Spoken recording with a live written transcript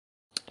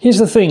Here's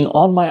the thing,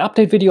 on my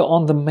update video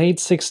on the Mate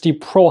 60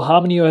 Pro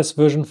HarmonyOS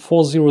version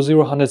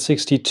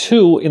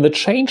 4.0.0.162, in the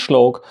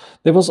changelog,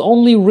 there was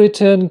only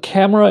written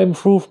camera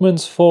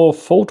improvements for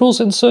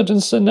photos in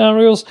certain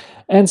scenarios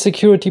and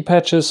security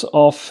patches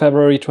of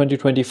February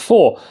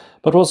 2024.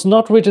 But was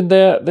not written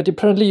there that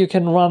apparently you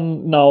can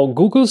run now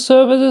Google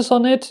services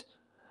on it?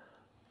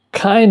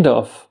 Kind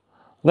of.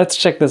 Let's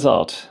check this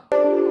out.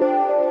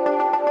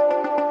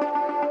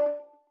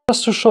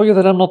 Just to show you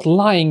that I'm not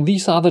lying,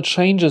 these are the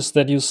changes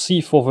that you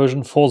see for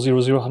version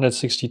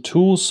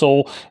 4.0.0.162.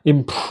 So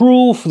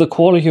improve the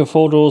quality of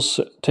photos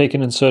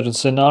taken in certain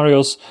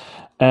scenarios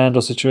and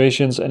or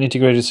situations, and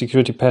integrated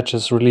security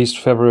patches released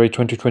February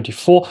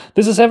 2024.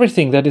 This is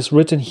everything that is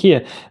written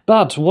here.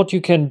 But what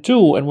you can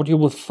do and what you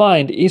will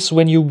find is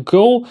when you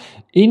go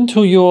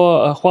into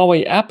your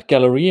Huawei app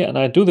gallery, and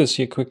I do this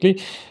here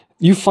quickly,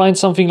 you find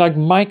something like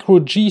micro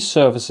G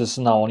services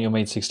now on your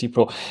Mate 60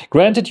 Pro.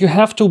 Granted, you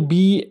have to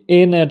be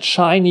in a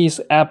Chinese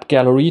app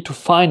gallery to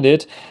find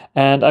it,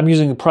 and I'm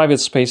using a private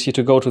space here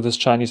to go to this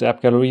Chinese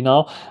app gallery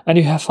now, and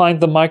you find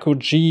the micro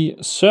G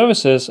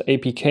services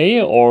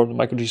APK or the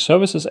micro G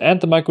services and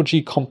the micro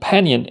G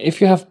companion.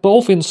 If you have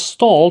both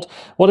installed,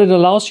 what it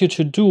allows you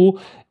to do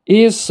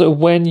is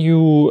when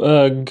you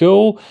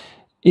go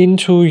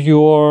into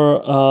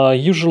your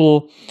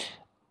usual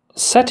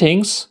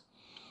settings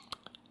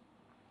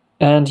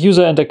and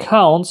user and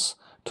accounts,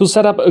 to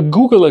set up a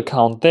Google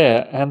account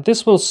there, and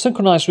this will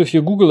synchronize with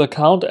your Google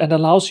account and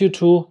allows you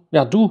to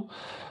do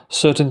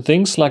certain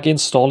things like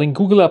installing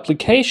Google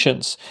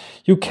applications.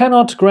 You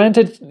cannot,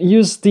 granted,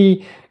 use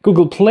the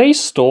Google Play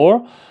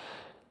Store,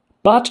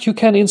 but you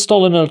can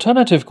install an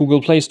alternative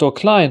Google Play Store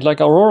client like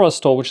Aurora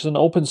Store, which is an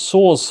open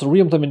source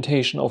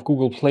re-implementation of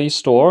Google Play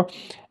Store.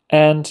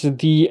 And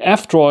the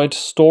F-Droid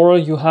store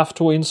you have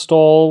to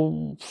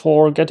install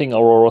for getting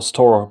Aurora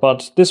Store.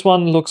 But this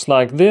one looks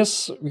like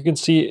this. You can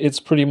see it's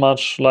pretty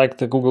much like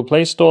the Google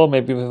Play Store,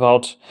 maybe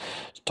without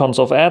tons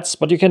of ads.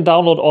 But you can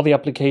download all the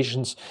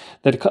applications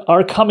that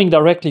are coming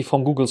directly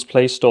from Google's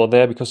Play Store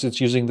there because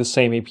it's using the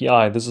same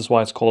API. This is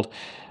why it's called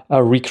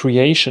a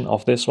recreation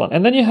of this one.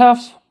 And then you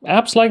have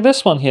apps like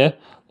this one here,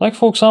 like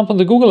for example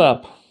the Google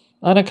app.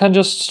 And I can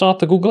just start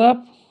the Google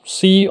app,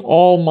 see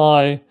all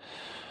my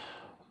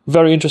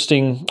very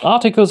interesting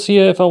articles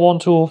here if I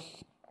want to,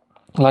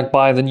 like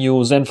buy the new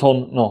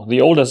Zenfone, no,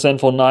 the older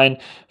Zenfone 9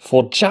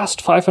 for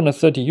just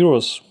 530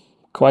 euros.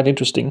 Quite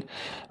interesting.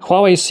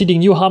 Huawei is seeding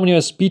new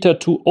HarmonyOS beta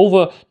to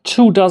over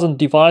 24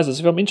 devices.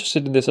 If I'm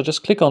interested in this, I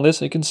just click on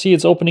this. You can see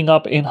it's opening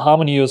up in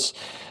HarmonyOS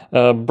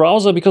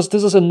browser because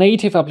this is a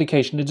native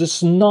application. It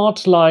is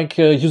not like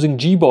using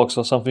Gbox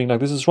or something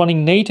like this. It's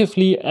running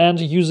natively and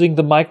using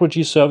the micro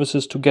G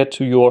services to get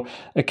to your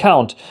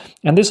account.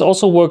 And this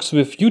also works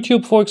with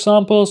YouTube, for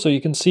example. So you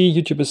can see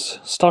YouTube is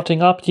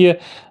starting up here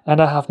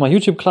and I have my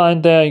YouTube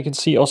client there. You can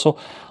see also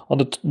on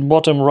the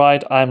bottom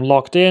right, I'm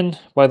logged in.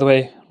 By the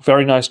way,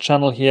 very nice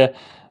channel here.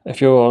 If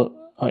you're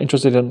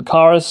interested in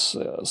cars,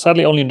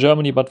 sadly only in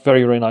Germany, but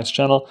very, very nice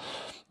channel.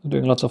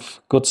 Doing lots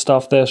of good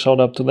stuff there. Shout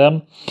out to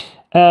them.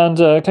 And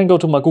I can go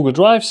to my Google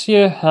Drives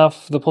here,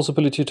 have the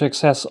possibility to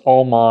access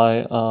all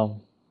my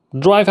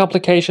Drive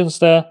applications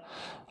there,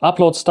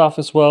 upload stuff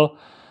as well.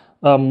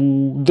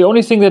 The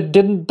only thing that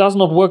does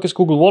not work is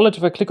Google Wallet.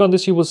 If I click on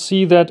this, you will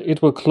see that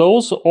it will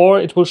close or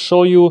it will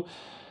show you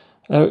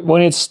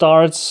when it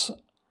starts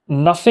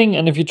nothing.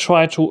 And if you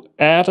try to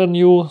add a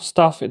new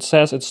stuff, it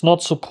says it's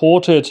not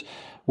supported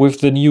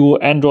with the new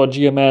Android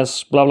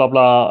GMS, blah, blah,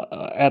 blah,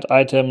 add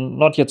item,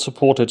 not yet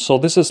supported. So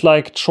this is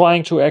like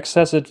trying to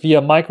access it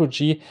via micro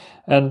G,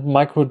 and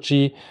micro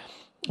G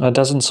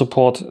doesn't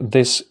support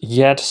this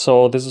yet.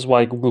 So this is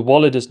why Google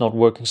Wallet is not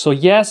working. So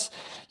yes,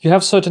 you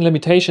have certain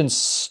limitations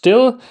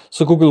still.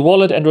 So Google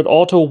Wallet, Android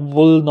Auto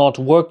will not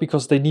work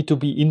because they need to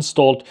be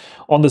installed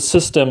on the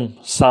system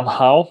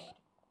somehow.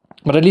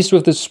 But at least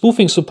with the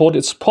spoofing support,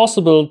 it's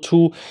possible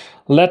to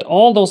let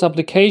all those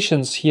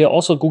applications here,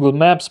 also Google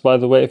Maps, by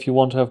the way, if you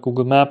want to have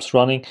Google Maps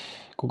running,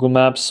 Google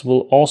Maps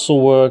will also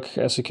work,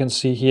 as you can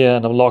see here,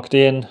 and I'm logged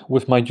in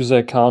with my user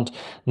account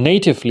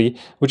natively,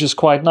 which is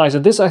quite nice.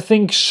 And this, I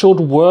think, should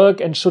work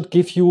and should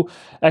give you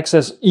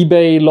access.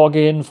 eBay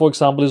login, for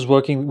example, is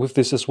working with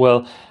this as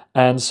well,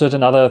 and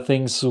certain other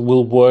things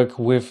will work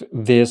with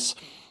this.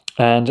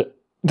 And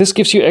this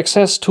gives you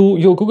access to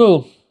your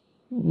Google,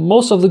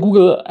 most of the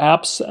Google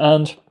apps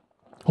and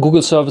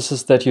Google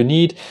services that you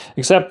need,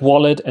 except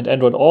Wallet and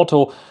Android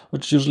Auto,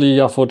 which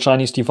usually are for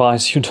Chinese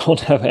device you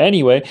don't have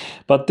anyway.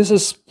 But this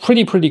is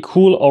pretty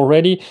cool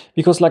already,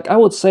 because like I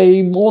would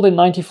say more than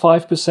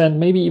 95%,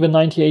 maybe even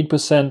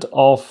 98%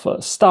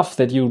 of stuff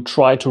that you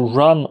try to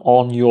run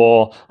on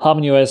your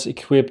HarmonyOS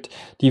equipped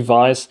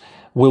device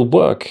will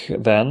work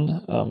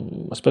then,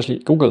 especially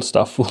Google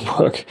stuff will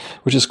work,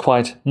 which is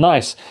quite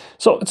nice.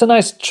 So it's a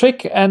nice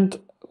trick, and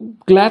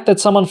glad that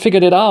someone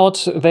figured it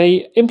out.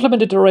 They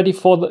implemented already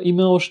for the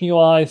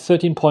EmotionUI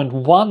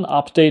 13.1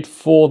 update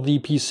for the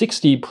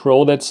P60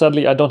 Pro that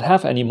sadly I don't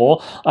have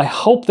anymore. I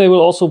hope they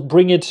will also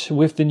bring it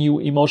with the new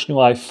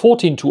EmotionUI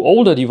 14 to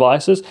older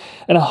devices,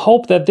 and I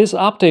hope that this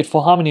update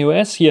for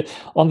HarmonyOS here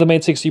on the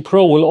Mate 60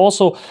 Pro will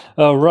also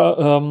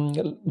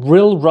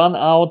will run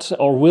out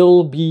or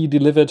will be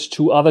delivered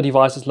to other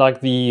devices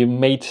like the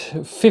Mate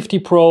 50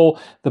 Pro,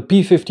 the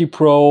P50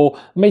 Pro,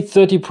 Mate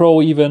 30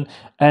 Pro even,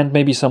 and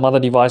maybe some other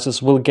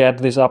devices will get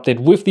this update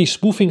with the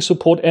spoofing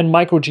support and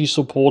micro-G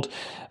support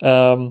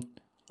on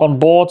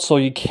board, so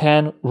you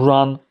can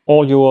run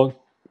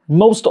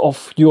most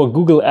of your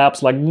Google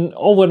apps, like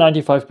over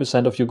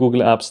 95% of your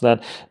Google apps,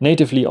 that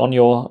natively on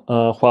your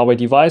Huawei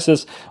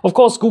devices. Of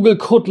course, Google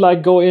could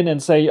like go in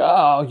and say,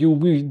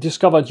 we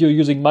discovered you're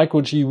using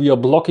micro-G, we are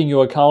blocking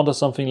your account or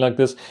something like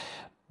this.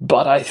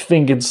 But I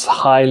think it's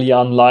highly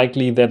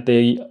unlikely that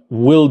they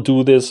will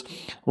do this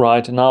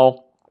right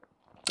now.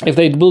 If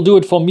they will do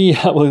it for me,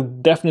 I will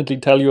definitely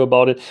tell you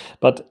about it.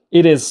 But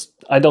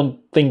I don't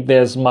think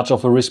there's much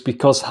of a risk,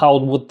 because how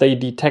would they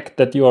detect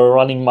that you are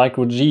running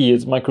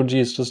micro-G? Micro-G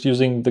is just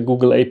using the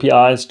Google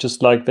APIs,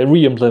 just like they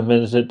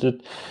re-implemented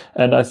it.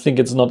 And I think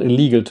it's not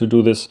illegal to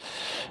do this.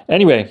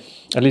 Anyway,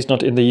 at least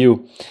not in the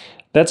EU.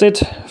 That's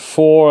it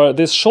for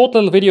this short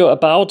little video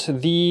about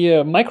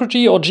the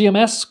micro-G or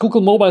GMS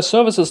Google Mobile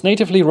Services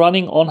natively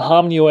running on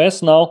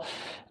HarmonyOS now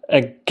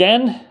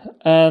again.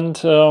 And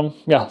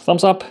yeah,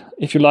 thumbs up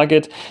if you like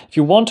it. If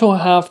you want to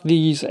have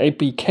these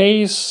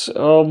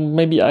APKs,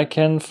 maybe I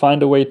can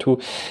find a way to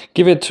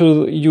give it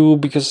to you,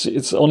 because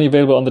it's only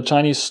available on the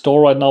Chinese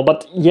store right now.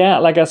 But yeah,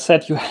 like I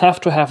said, you have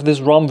to have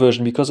this ROM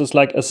version, because it's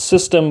like a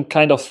system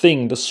kind of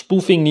thing. The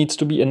spoofing needs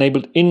to be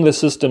enabled in the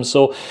system.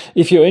 So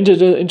if you're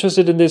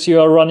interested in this, you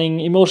are running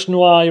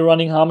EmotionUI, you're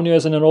running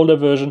HarmonyOS in an older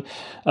version,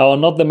 or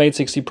not the Mate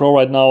 60 Pro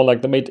right now,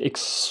 like the Mate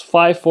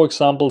X5, for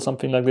example,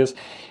 something like this,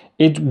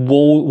 it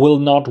will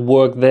not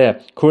work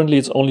there. Currently,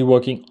 it's only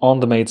working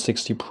on the Mate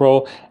 60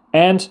 Pro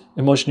and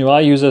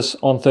EmotionUI users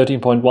on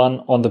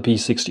 13.1 on the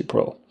P60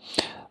 Pro.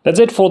 That's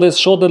it for this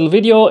short little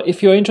video.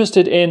 If you're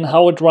interested in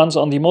how it runs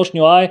on the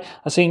EmotionUI,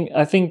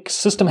 I think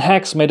System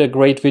Hacks made a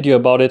great video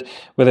about it,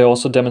 where they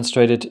also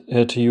demonstrated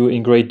to you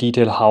in great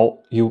detail how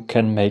you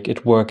can make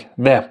it work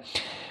there.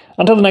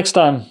 Until the next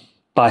time,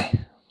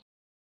 bye.